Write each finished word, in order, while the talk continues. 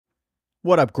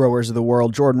What up, growers of the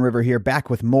world? Jordan River here, back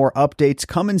with more updates.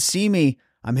 Come and see me.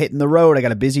 I'm hitting the road. I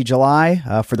got a busy July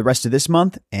for the rest of this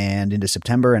month and into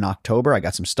September and October. I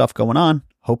got some stuff going on.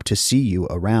 Hope to see you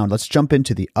around. Let's jump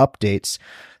into the updates.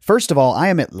 First of all, I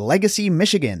am at Legacy,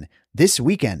 Michigan this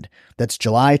weekend. That's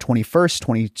July 21st,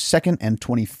 22nd, and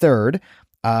 23rd.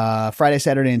 Friday,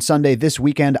 Saturday, and Sunday this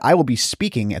weekend. I will be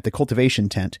speaking at the Cultivation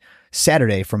Tent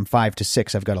Saturday from 5 to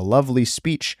 6. I've got a lovely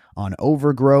speech on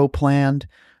overgrow planned.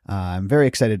 I'm very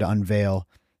excited to unveil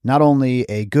not only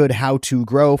a good how to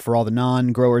grow for all the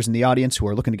non-growers in the audience who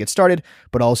are looking to get started,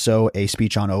 but also a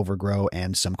speech on overgrow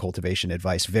and some cultivation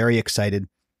advice. Very excited.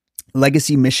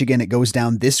 Legacy, Michigan. It goes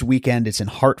down this weekend. It's in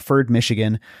Hartford,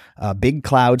 Michigan. Big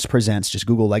Clouds Presents. Just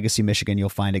Google Legacy, Michigan. You'll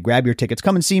find it. Grab your tickets.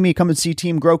 Come and see me. Come and see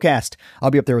Team Growcast.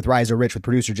 I'll be up there with Rizo Rich, with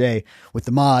producer Jay, with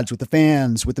the mods, with the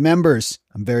fans, with the members.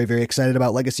 I'm very, very excited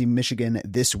about Legacy, Michigan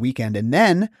this weekend. And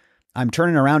then I'm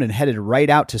turning around and headed right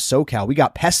out to SoCal. We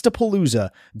got PESTAPALOOZA.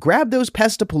 Grab those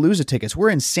PESTAPALOOZA tickets. We're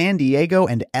in San Diego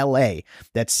and LA.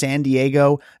 That's San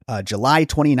Diego, July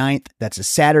 29th. That's a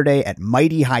Saturday at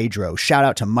Mighty Hydro. Shout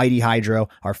out to Mighty Hydro,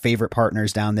 our favorite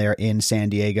partners down there in San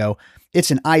Diego. It's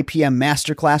an IPM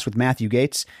masterclass with Matthew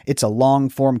Gates. It's a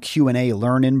long-form Q&A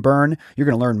learn and burn. You're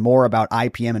going to learn more about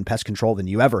IPM and pest control than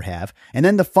you ever have. And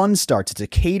then the fun starts. It's a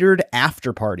catered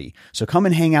after party. So come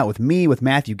and hang out with me, with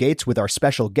Matthew Gates, with our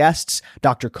special guests.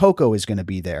 Dr. Coco is going to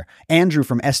be there. Andrew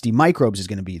from SD Microbes is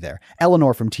going to be there.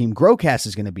 Eleanor from Team Growcast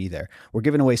is going to be there. We're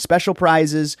giving away special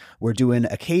prizes. We're doing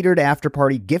a catered after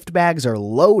party. Gift bags are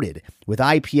loaded with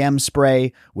IPM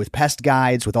spray, with pest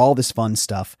guides, with all this fun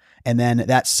stuff. And then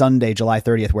that Sunday, July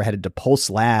 30th, we're headed to Pulse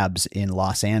Labs in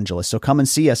Los Angeles. So come and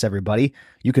see us, everybody.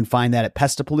 You can find that at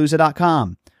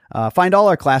PESTAPALOOZA.com. Find all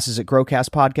our classes at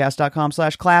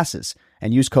growcastpodcast.com/classes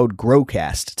and use code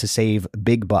GROWCAST to save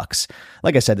big bucks.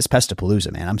 Like I said, this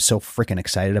PESTAPALOOZA, man, I'm so freaking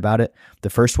excited about it. The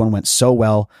first one went so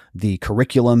well. The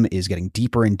curriculum is getting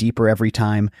deeper and deeper every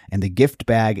time. And the gift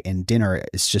bag and dinner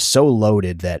is just so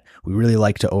loaded that we really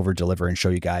like to over-deliver and show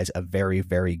you guys a very,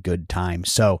 very good time.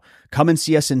 So come and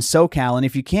see us in SoCal. And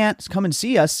if you can't come and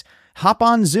see us, hop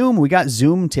on Zoom. We got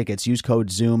Zoom tickets. Use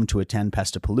code Zoom to attend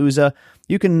PESTAPALOOZA.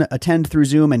 You can attend through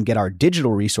Zoom and get our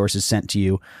digital resources sent to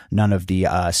you. None of the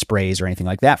sprays or anything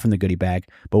like that from the goodie bag,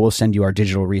 but we'll send you our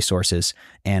digital resources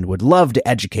and would love to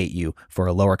educate you for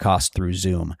a lower cost through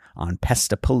Zoom on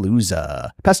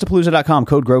PESTAPALOOZA. PESTAPALOOZA.com,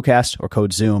 code GROWCAST or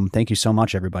code Zoom. Thank you so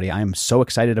much, everybody. I am so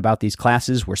excited about these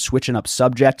classes. We're switching up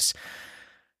subjects.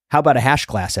 How about a hash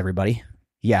class, everybody?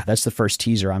 Yeah, that's the first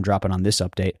teaser I'm dropping on this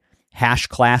update. Hash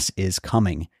class is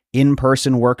coming.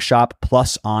 In-person workshop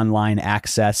plus online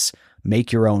access.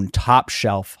 Make your own top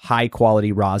shelf, high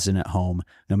quality rosin at home,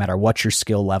 no matter what your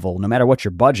skill level, no matter what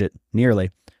your budget,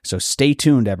 nearly. So stay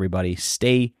tuned, everybody.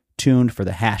 Stay tuned for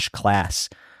the hash class.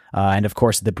 And of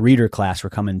course, the breeder class.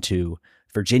 We're coming to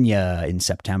Virginia in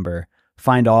September.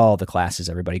 Find all the classes,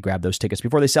 everybody. Grab those tickets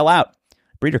before they sell out.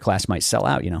 Breeder class might sell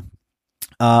out, you know.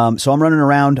 So I'm running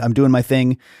around. I'm doing my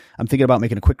thing. I'm thinking about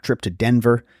making a quick trip to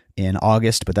Denver in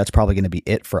August, but that's probably going to be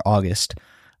it for August.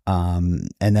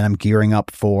 And then I'm gearing up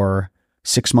for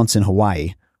 6 months in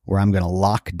Hawaii, where I'm going to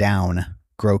lock down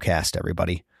Growcast,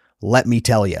 everybody. Let me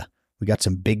tell you, we got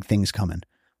some big things coming.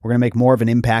 We're going to make more of an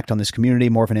impact on this community,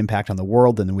 more of an impact on the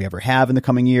world than we ever have in the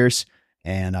coming years.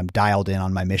 And I'm dialed in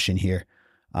on my mission here.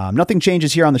 Nothing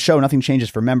changes here on the show. Nothing changes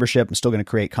for membership. I'm still going to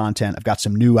create content. I've got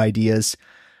some new ideas.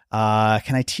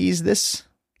 Can I tease this?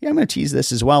 Yeah, I'm going to tease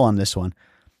this as well on this one.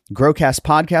 Growcast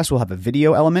podcast will have a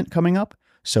video element coming up.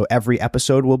 So every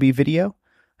episode will be video.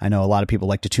 I know a lot of people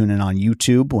like to tune in on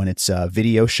YouTube when it's a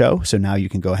video show. So now you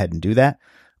can go ahead and do that.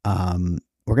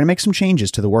 We're going to make some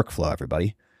changes to the workflow,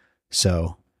 everybody.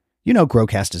 So, you know,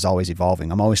 Growcast is always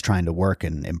evolving. I'm always trying to work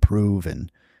and improve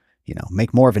and, you know,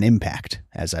 make more of an impact,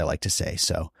 as I like to say.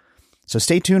 So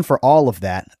stay tuned for all of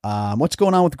that. What's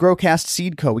going on with Growcast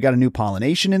Seed Co? We got a new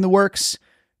pollination in the works.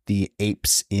 The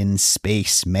Apes in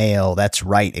Space male. That's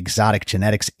right. Exotic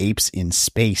Genetics Apes in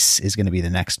Space is going to be the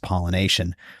next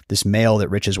pollination. This male that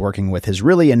Rich is working with has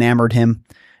really enamored him,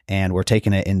 and we're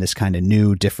taking it in this kind of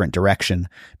new, different direction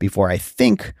before I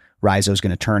think Rizo's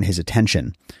going to turn his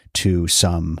attention to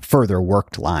some further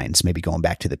worked lines, maybe going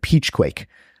back to the Peach Quake,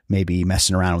 maybe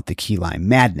messing around with the Key Lime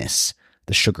Madness,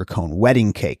 the Sugar Cone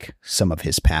Wedding Cake, some of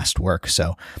his past work.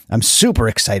 So I'm super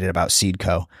excited about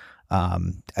Seedco.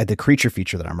 The creature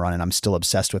feature that I'm running, I'm still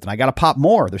obsessed with, and I got to pop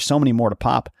more. There's so many more to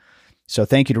pop. So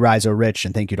thank you to Rizo Rich,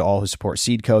 and thank you to all who support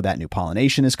Seedco. That new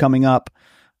pollination is coming up.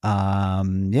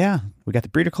 Yeah, we got the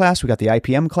breeder class. We got the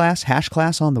IPM class, hash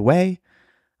class on the way.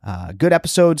 Good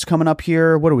episodes coming up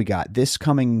here. What do we got? This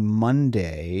coming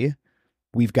Monday,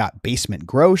 we've got Basement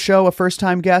Grow Show, a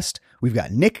first-time guest. We've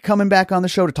got Nick coming back on the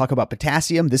show to talk about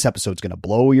potassium. This episode's going to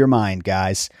blow your mind,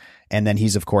 guys. And then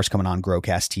he's, of course, coming on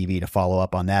Growcast TV to follow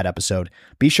up on that episode.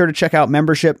 Be sure to check out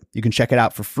membership. You can check it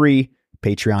out for free.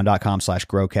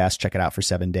 Patreon.com/Growcast. Check it out for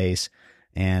 7 days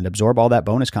and absorb all that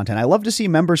bonus content. I love to see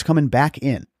members coming back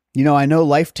in. You know, I know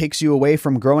life takes you away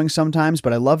from growing sometimes,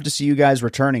 but I love to see you guys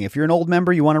returning. If you're an old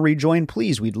member, you want to rejoin,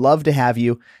 please, we'd love to have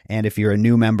you. And if you're a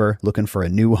new member looking for a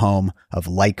new home of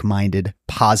like-minded,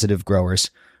 positive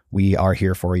growers, we are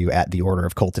here for you at the Order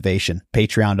of Cultivation.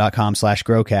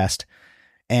 Patreon.com/Growcast.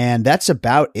 And that's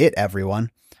about it, everyone.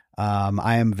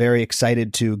 I am very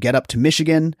excited to get up to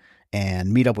Michigan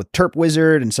and meet up with Terp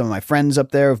Wizard and some of my friends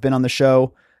up there who've been on the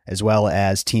show, as well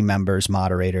as team members,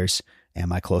 moderators, and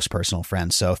my close personal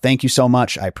friends. So thank you so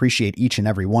much. I appreciate each and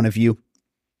every one of you.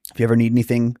 If you ever need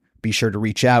anything, be sure to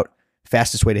reach out.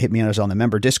 Fastest way to hit me is on the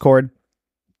member Discord,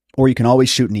 or you can always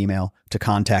shoot an email to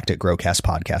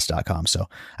contact@growcastpodcast.com. So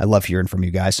I love hearing from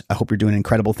you guys. I hope you're doing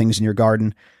incredible things in your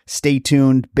garden. Stay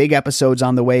tuned. Big episodes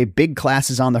on the way. Big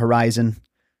classes on the horizon.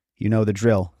 You know the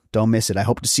drill. Don't miss it. I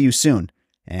hope to see you soon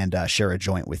and share a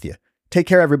joint with you. Take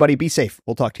care, everybody. Be safe.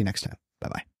 We'll talk to you next time.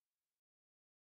 Bye-bye.